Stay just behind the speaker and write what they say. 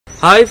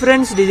Hi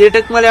friends,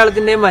 DigiTech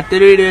Malayalamത്തിന്റെ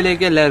മറ്റൊരു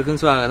വീഡിയോയിലേക്ക് എല്ലാവർക്കും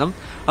സ്വാഗതം.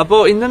 അപ്പോൾ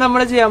ഇന്ന്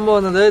നമ്മൾ ചെയ്യാൻ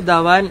പോകുന്നത്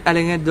D-wan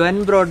അല്ലെങ്കിൽ D-wan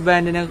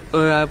ബ്രോഡ്ബാൻഡിനെ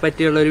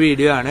പറ്റിയുള്ള ഒരു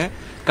വീഡിയോ ആണ്.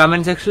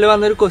 കമന്റ് സെക്ഷനിൽ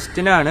വന്നൊരു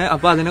ക്വസ്റ്റ്യൻ ആണ്.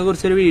 അപ്പോൾ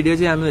അതിനെക്കുറിച്ച് ഒരു വീഡിയോ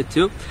ചെയ്യാമെന്ന്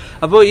വെച്ചു.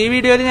 അപ്പോൾ ഈ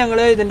വീഡിയോയിൽ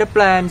ഞങ്ങൾ ഇതിന്റെ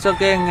പ്ലാൻസ്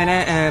ഒക്കെ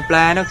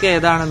പ്ലാനൊക്കെ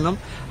ഏതാണെന്നും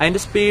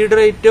അതിന്റെ സ്പീഡ്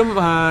റേറ്റും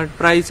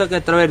പ്രൈസ് ഒക്കെ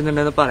എത്ര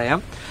വരുന്നുണ്ടെന്ന് പറയാം.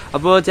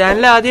 അപ്പോൾ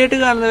ചാനൽ ആദ്യമായിട്ട്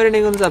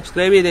കാണുന്നവരുണ്ടെങ്കിൽ ഒന്ന്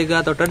സബ്സ്ക്രൈബ് ചെയ്തേക്കുക,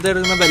 തൊട്ടടുത്ത്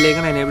കിടക്കുന്ന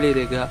ബെല്ലൈക്കൺ എനേബിൾ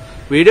ചെയ്തേക്കുക.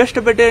 വീഡിയോ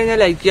ഇഷ്ടപ്പെട്ട് കഴിഞ്ഞാൽ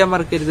ലൈക്ക് ചെയ്യാൻ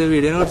മറക്കരുത്.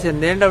 വീഡിയോനെ കുറിച്ച്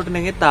എന്തെങ്കിലും ഡൗട്ട്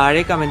ഉണ്ടെങ്കിൽ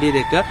താഴെ കമന്റ്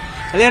ചെയ്തേക്കുക.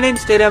 അതാണ്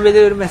ഇൻസ്റ്റാഗ്രാം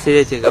പേജിൽ ഒരു മെസ്സേജ്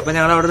അയച്ചേക്കുക. അപ്പോൾ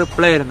ഞങ്ങൾ അവിടെ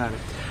റിപ്ലൈ വരുന്നതാണ്.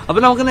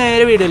 അപ്പോൾ നമുക്ക്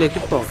നേരെ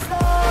വീഡിയോയിലേക്ക് പോകാം.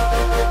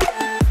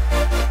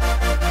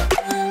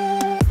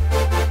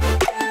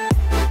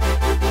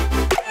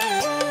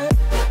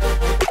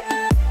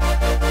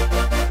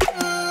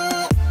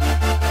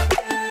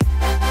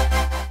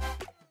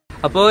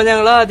 അപ്പോൾ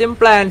ഞങ്ങൾ ആദ്യം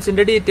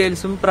പ്ലാൻസിന്റെ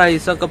ഡീറ്റെയിൽസും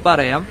പ്രൈസും ഒക്കെ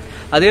പറയാം.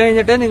 അത്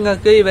കഴിഞ്ഞിട്ട്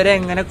നിങ്ങൾക്ക് ഇവരെ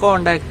എങ്ങനെ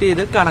കോണ്ടാക്ട്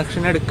ചെയ്ത്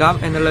കണക്ഷൻ എടുക്കാം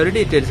എന്നുള്ള ഒരു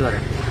ഡീറ്റെയിൽസ്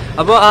പറയാം.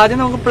 അപ്പോൾ ആദ്യം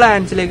നമുക്ക്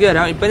പ്ലാൻസിലേക്ക്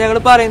വരാം. ഇപ്പൊ ഞങ്ങൾ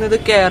പറയുന്നത്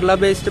കേരള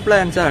ബേസ്ഡ്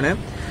പ്ലാൻസ് ആണ്.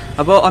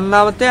 അപ്പോൾ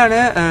ഒന്നാമത്തെയാണ്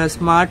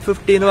സ്മാർട്ട്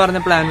 50 എന്ന്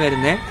പറഞ്ഞ പ്ലാൻ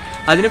വരുന്നത്.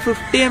 അതിന്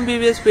 50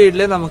 MBPS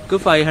സ്പീഡിൽ നമുക്ക്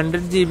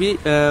 500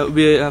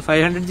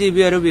 GB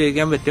വരെ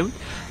ഉപയോഗിക്കാൻ പറ്റും.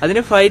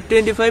 അതിന്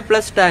 525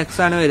 പ്ലസ്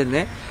ടാക്സ് ആണ്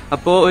വരുന്നത്.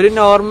 അപ്പോൾ ഒരു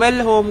നോർമൽ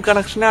ഹോം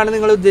കണക്ഷൻ ആണ്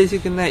നിങ്ങൾ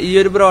ഉദ്ദേശിക്കുന്നത്, ഈ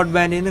ഒരു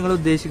ബ്രോഡ്ബാൻഡിൽ നിങ്ങൾ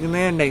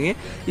ഉദ്ദേശിക്കുന്നുണ്ടെങ്കിൽ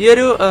ഈ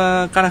ഒരു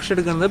കണക്ഷൻ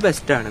എടുക്കുന്നത്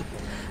ബെസ്റ്റ് ആണ്.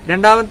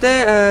 രണ്ടാമത്തെ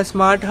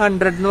സ്മാർട്ട്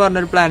 100 എന്ന്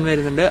പറഞ്ഞൊരു പ്ലാൻ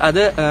വരുന്നുണ്ട്.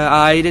 അത്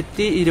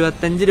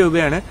 1025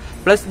 രൂപയാണ്,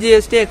 പ്ലസ്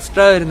GST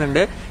എക്സ്ട്രാ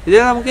വരുന്നുണ്ട്. ഇത്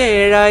നമുക്ക്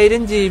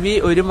 7000 GB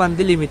ഒരു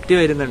മന്ത് ലിമിറ്റ്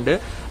വരുന്നുണ്ട്.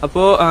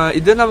 അപ്പോൾ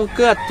ഇത്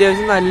നമുക്ക്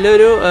അത്യാവശ്യം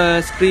നല്ലൊരു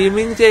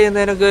സ്ട്രീമിംഗ്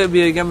ചെയ്യുന്നതിനൊക്കെ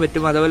ഉപയോഗിക്കാൻ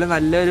പറ്റും. അതുപോലെ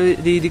നല്ലൊരു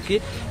രീതിക്ക്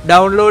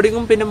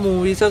ഡൗൺലോഡിങ്ങും പിന്നെ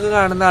മൂവീസൊക്കെ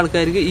കാണുന്ന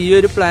ആൾക്കാർക്ക് ഈ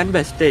ഒരു പ്ലാൻ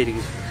ബെസ്റ്റ്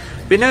ആയിരിക്കും.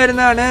 പിന്നെ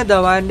വരുന്നതാണ്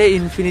D-wanന്റെ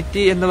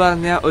ഇൻഫിനിറ്റി എന്ന്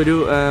പറഞ്ഞ ഒരു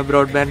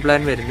ബ്രോഡ്ബാൻഡ്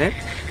പ്ലാൻ വരുന്നത്.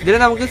 ഇതിൽ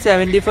നമുക്ക്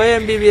 75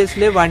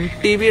 MBPSൽ 1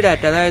 TB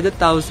ഡാറ്റ, അതായത്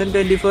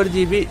 1024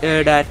 GB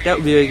ഡാറ്റ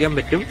ഉപയോഗിക്കാൻ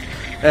പറ്റും.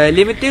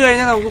 ലിമിറ്റ്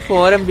കഴിഞ്ഞാൽ നമുക്ക്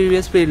 4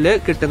 MBPS സ്പീഡിൽ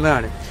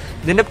കിട്ടുന്നതാണ്.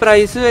 ഇതിന്റെ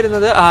പ്രൈസ്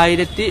വരുന്നത്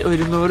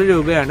 1100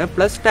 രൂപയാണ്,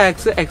 പ്ലസ്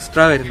ടാക്സ്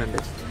എക്സ്ട്രാ വരുന്നുണ്ട്.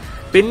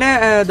 പിന്നെ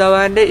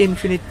D-wanന്റെ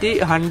ഇൻഫിനിറ്റി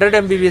 100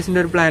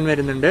 MBPSന്റെ ഒരു പ്ലാൻ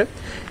വരുന്നുണ്ട്.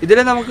 ഇതിൽ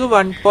നമുക്ക്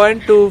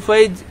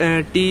 1.25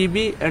 TB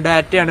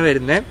ഡാറ്റയാണ്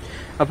വരുന്നത്.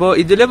 അപ്പോൾ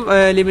ഇതിലും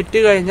ലിമിറ്റ്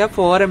കഴിഞ്ഞാൽ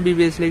 4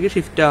 MBPSലേക്ക്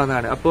ഷിഫ്റ്റ്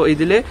ആവുന്നതാണ്. അപ്പോൾ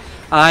ഇതിൽ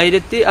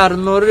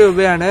 1600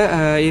 രൂപയാണ്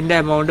ഇതിന്റെ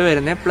എമൗണ്ട്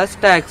വരുന്നത്, പ്ലസ്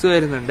ടാക്സ്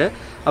വരുന്നുണ്ട്.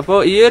 അപ്പോൾ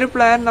ഈ ഒരു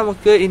പ്ലാൻ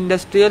നമുക്ക്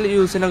ഇൻഡസ്ട്രിയൽ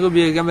യൂസിനൊക്കെ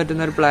ഉപയോഗിക്കാൻ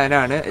പറ്റുന്ന ഒരു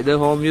പ്ലാനാണ്. ഇത്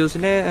ഹോം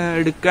യൂസിന്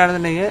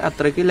എടുക്കുകയാണെന്നുണ്ടെങ്കിൽ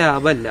അത്രയ്ക്ക്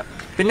ലാഭമല്ല.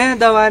 പിന്നെ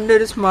D-wanന്റെ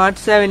ഒരു സ്മാർട്ട്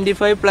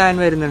 75 പ്ലാൻ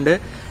വരുന്നുണ്ട്.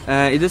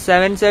 ഇത്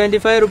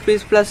 775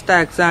 റുപ്പീസ് പ്ലസ്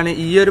ടാക്സ് ആണ്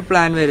ഈ ഒരു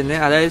പ്ലാൻ വരുന്നത്.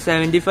 അതായത്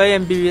 75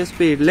 MBPS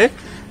സ്പീഡിൽ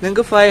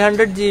നിങ്ങൾക്ക്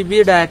 500 GB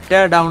ഡാറ്റ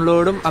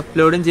ഡൗൺലോഡും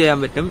അപ്ലോഡും ചെയ്യാൻ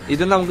പറ്റും.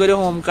 ഇത് നമുക്കൊരു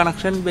ഹോം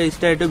കണക്ഷൻ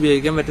ബേസ്ഡ് ആയിട്ട്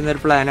ഉപയോഗിക്കാൻ പറ്റുന്ന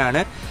ഒരു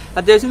പ്ലാനാണ്.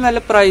 അത്യാവശ്യം നല്ല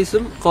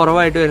പ്രൈസും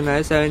കുറവായിട്ട് വരുന്നത്.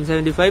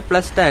 775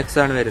 പ്ലസ് ടാക്സ്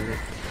ആണ് വരുന്നത്.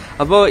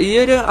 അപ്പോൾ ഈ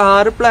ഒരു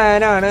 6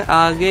 പ്ലാനാണ്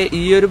ആകെ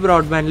ഈ ഒരു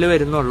ബ്രോഡ്ബാൻഡിൽ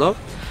വരുന്നുള്ളൂ.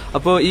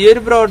 അപ്പോൾ ഈ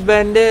ഒരു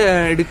ബ്രോഡ്ബാൻഡ്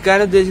എടുക്കാൻ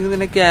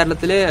ഉദ്ദേശിക്കുന്നതിന്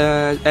കേരളത്തിൽ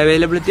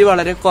അവൈലബിലിറ്റി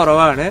വളരെ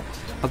കുറവാണ്.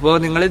 അപ്പോൾ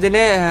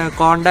നിങ്ങളിതിനെ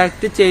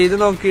കോണ്ടാക്ട് ചെയ്ത്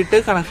നോക്കിയിട്ട്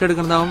കണക്ഷൻ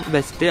എടുക്കുന്നതാവും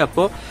ബെസ്റ്റ്.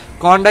 അപ്പോൾ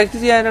കോണ്ടാക്ട്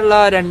ചെയ്യാനുള്ള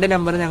 2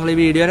 നമ്പർ ഞങ്ങൾ ഈ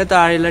വീഡിയോന്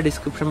താഴെയുള്ള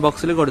ഡിസ്ക്രിപ്ഷൻ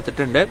ബോക്സിൽ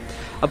കൊടുത്തിട്ടുണ്ട്.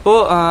 അപ്പോൾ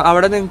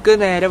അവിടെ നിങ്ങൾക്ക്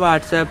നേരെ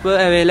വാട്സാപ്പ്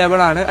അവൈലബിൾ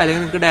ആണ്,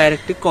 അല്ലെങ്കിൽ നിങ്ങൾക്ക്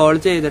ഡയറക്റ്റ് കോൾ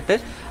ചെയ്തിട്ട്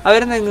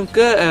അവരെ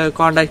നിങ്ങൾക്ക്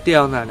കോണ്ടാക്ട്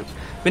ചെയ്യാവുന്നതാണ്.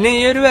 പിന്നെ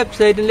ഈ ഒരു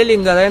വെബ്സൈറ്റിന്റെ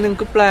ലിങ്ക്, അതായത്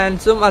നിങ്ങൾക്ക്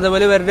പ്ലാൻസും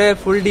അതുപോലെ ഇവരുടെ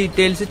ഫുൾ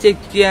ഡീറ്റെയിൽസ്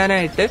ചെക്ക്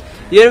ചെയ്യാനായിട്ട്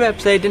ഈ ഒരു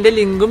വെബ്സൈറ്റിന്റെ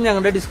ലിങ്കും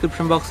ഞങ്ങളുടെ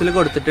ഡിസ്ക്രിപ്ഷൻ ബോക്സിൽ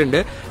കൊടുത്തിട്ടുണ്ട്.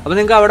 അപ്പോൾ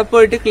നിങ്ങൾക്ക് അവിടെ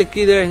പോയിട്ട് ക്ലിക്ക്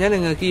ചെയ്ത് കഴിഞ്ഞാൽ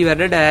നിങ്ങൾക്ക്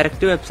ഇവരുടെ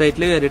ഡയറക്റ്റ്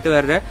വെബ്സൈറ്റിൽ കയറിയിട്ട്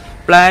ഇവരുടെ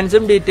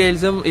പ്ലാൻസും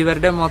ഡീറ്റെയിൽസും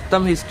ഇവരുടെ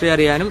മൊത്തം ഹിസ്റ്ററി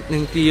അറിയാനും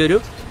നിങ്ങൾക്ക് ഈ ഒരു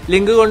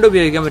ലിങ്ക് കൊണ്ട്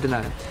ഉപയോഗിക്കാൻ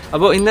പറ്റുന്നതാണ്.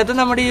 അപ്പോൾ ഇന്നത്തെ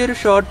നമ്മുടെ ഈ ഒരു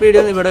ഷോർട്ട്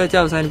വീഡിയോ ഇവിടെ വെച്ച്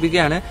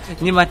അവസാനിപ്പിക്കുകയാണ്.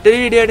 ഇനി മറ്റൊരു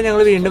വീഡിയോ ആയിട്ട്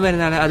ഞങ്ങൾ വീണ്ടും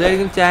വരുന്നതാണ്.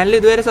 അതായിരിക്കും ചാനൽ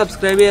ഇതുവരെ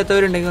സബ്സ്ക്രൈബ്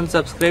ചെയ്യാത്തവരുണ്ടെങ്കിൽ ഒന്ന്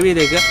സബ്സ്ക്രൈബ്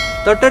ചെയ്തേക്കുക,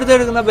 തൊട്ടടുത്ത്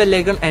എടുക്കുന്ന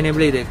ബെല്ലൈക്കൺ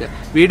എനേബിൾ ചെയ്തേക്കുക.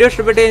 വീഡിയോ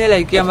ഇഷ്ടപ്പെട്ട് കഴിഞ്ഞാൽ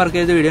ലൈക്ക് ചെയ്യാൻ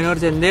മറക്കരുത്. വീഡിയോനെ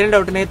കുറിച്ച് എന്തെങ്കിലും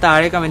ഡൗട്ട് ഉണ്ടെങ്കിൽ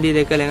താഴെ കമന്റ്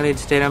ചെയ്തേക്കുക, അല്ലെങ്കിൽ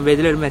ഇൻസ്റ്റാഗ്രാം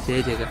പേജിൽ ഒരു മെസ്സേജ്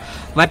ചെയ്തേക്കുക.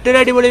 മറ്റൊരു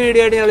അടിപൊളി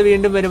വീഡിയോ ആയിട്ട് ഞങ്ങൾ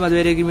വീണ്ടും വരും.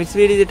 അതുവരേക്കും it's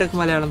DigiTech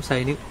Malayalam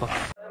signing off.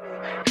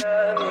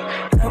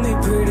 Tell me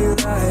pretty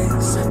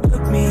lies,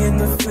 look me in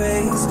the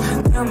face,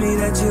 tell me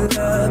that you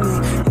love me,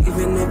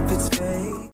 even if it's fake.